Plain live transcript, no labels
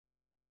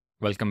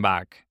Welcome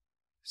back.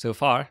 So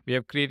far, we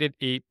have created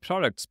a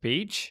products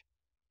page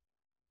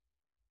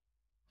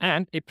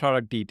and a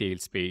product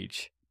details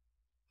page.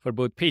 For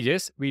both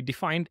pages, we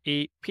defined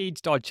a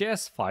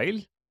page.js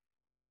file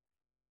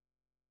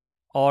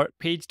or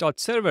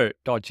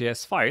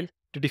page.server.js file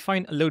to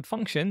define a load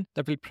function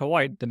that will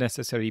provide the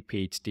necessary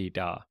page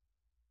data.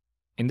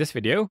 In this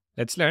video,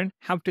 let's learn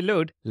how to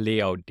load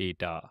layout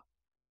data.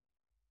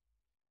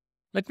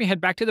 Let me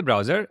head back to the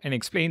browser and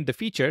explain the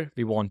feature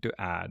we want to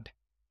add.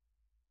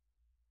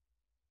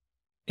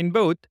 In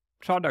both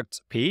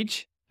products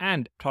page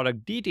and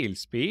product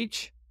details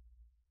page,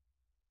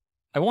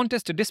 I want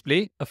us to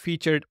display a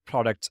featured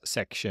products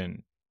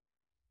section.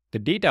 The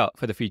data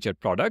for the featured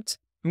products,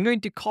 I'm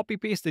going to copy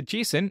paste the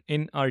JSON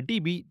in our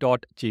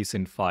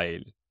db.json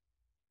file.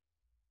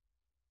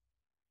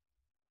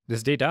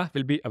 This data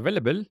will be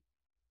available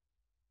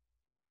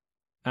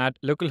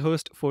at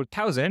localhost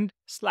 4000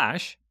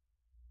 /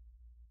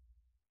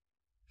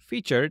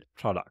 featured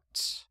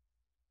products.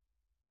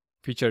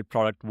 Featured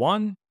product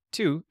 1,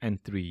 2,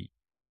 and 3.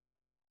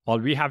 All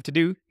we have to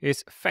do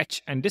is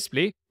fetch and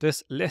display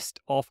this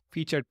list of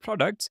featured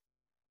products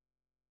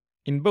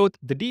in both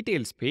the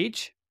details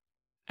page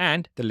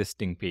and the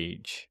listing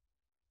page.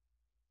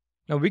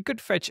 Now we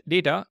could fetch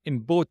data in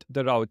both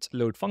the routes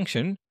load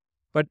function,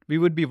 but we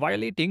would be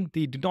violating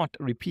the do not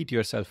repeat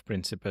yourself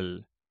principle.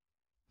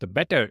 The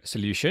better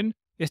solution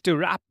is to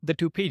wrap the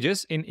two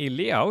pages in a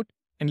layout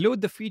and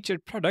load the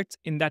featured products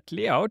in that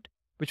layout,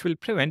 which will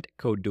prevent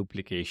code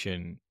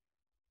duplication.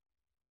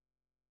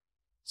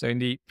 So in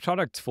the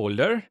products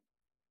folder,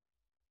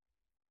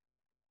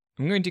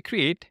 I'm going to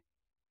create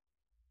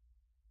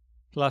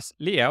plus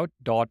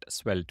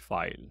layout.svelte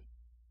file.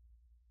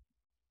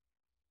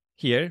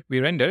 Here we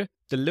render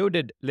the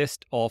loaded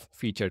list of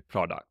featured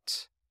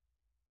products.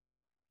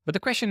 But the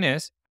question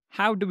is,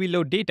 how do we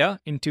load data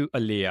into a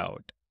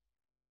layout?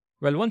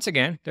 Well, once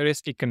again, there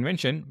is a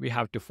convention we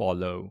have to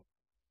follow.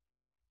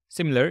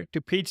 Similar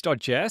to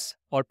page.js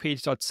or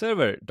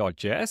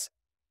page.server.js,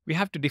 we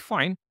have to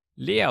define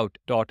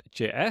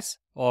layout.js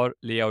or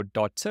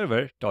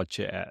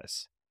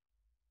layout.server.js.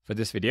 For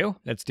this video,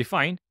 let's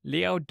define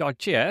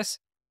layout.js,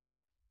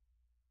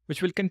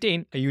 which will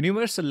contain a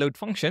universal load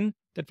function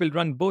that will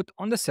run both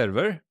on the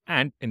server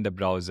and in the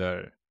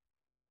browser.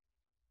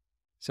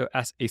 So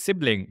as a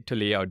sibling to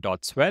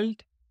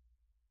layout.svelte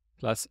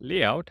plus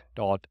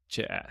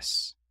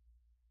layout.js.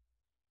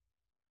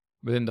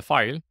 Within the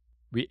file,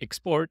 we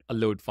export a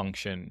load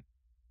function.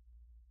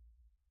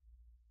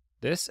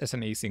 This is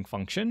an async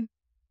function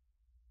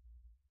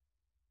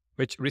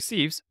which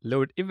receives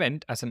load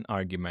event as an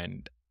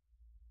argument.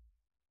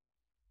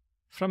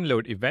 From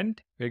load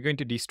event, we're going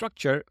to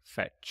destructure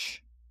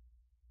fetch.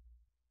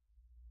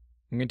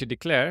 I'm going to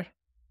declare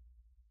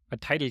a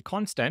title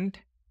constant,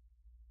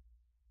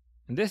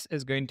 and this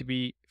is going to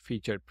be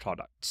featured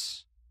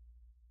products.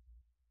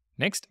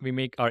 Next, we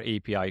make our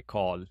API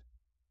call.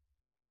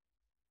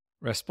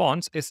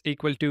 Response is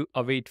equal to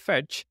await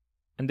fetch,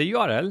 and the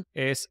URL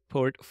is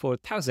port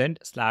 4000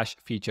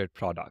 / featured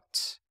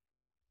products.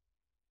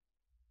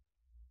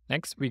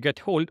 Next, we get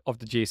hold of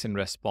the JSON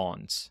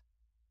response.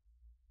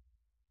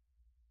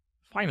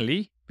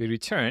 Finally, we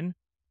return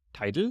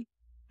title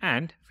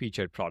and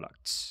featured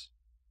products.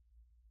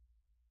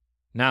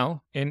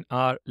 Now, in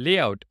our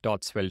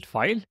layout.svelte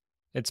file,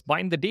 let's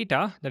bind the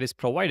data that is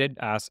provided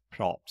as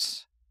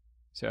props.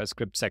 So a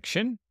script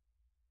section,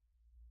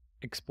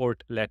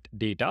 export let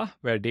data,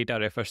 where data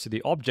refers to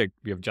the object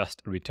we have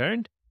just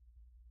returned.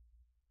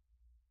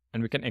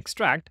 And we can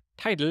extract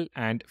title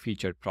and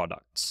featured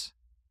products.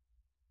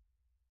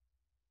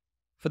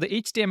 For the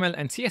HTML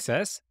and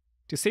CSS,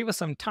 to save us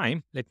some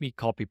time, let me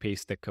copy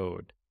paste the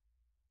code.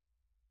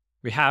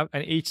 We have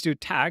an h2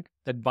 tag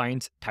that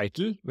binds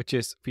title, which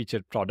is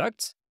featured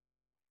products.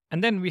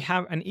 And then we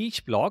have an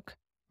each block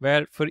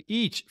where for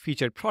each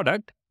featured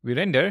product, we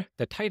render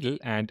the title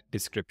and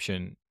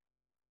description.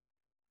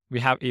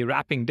 We have a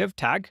wrapping div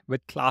tag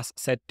with class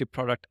set to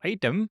product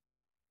item,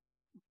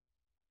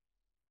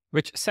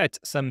 which sets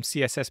some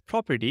CSS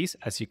properties,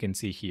 as you can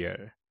see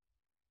here.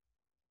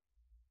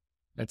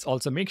 Let's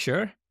also make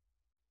sure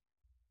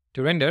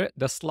to render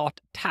the slot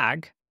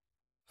tag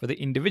for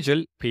the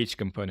individual page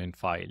component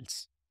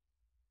files.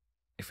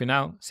 If we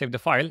now save the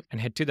file and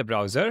head to the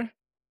browser,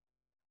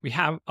 we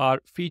have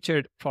our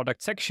featured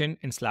product section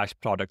in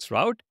 /products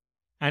route.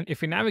 And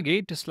if we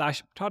navigate to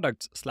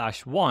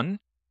 /products/1,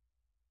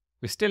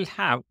 we still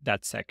have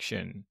that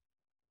section.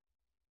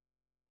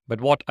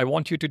 But what I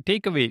want you to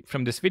take away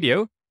from this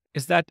video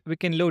is that we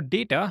can load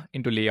data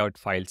into layout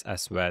files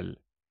as well.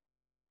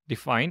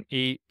 Define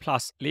a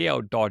plus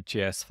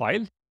layout.js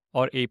file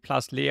or a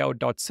plus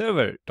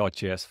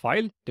layout.server.js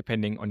file,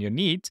 depending on your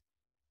needs,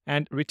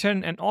 and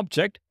return an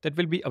object that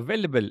will be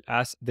available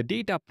as the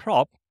data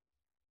prop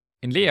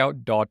in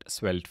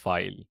layout.svelte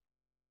file.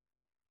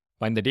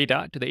 Bind the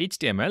data to the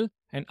HTML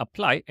and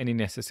apply any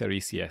necessary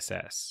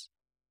CSS.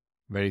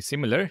 Very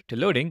similar to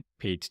loading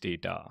page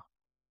data.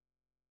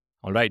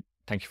 All right,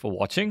 thank you for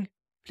watching.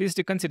 Please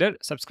do consider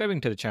subscribing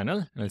to the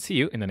channel, and I'll see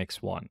you in the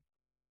next one.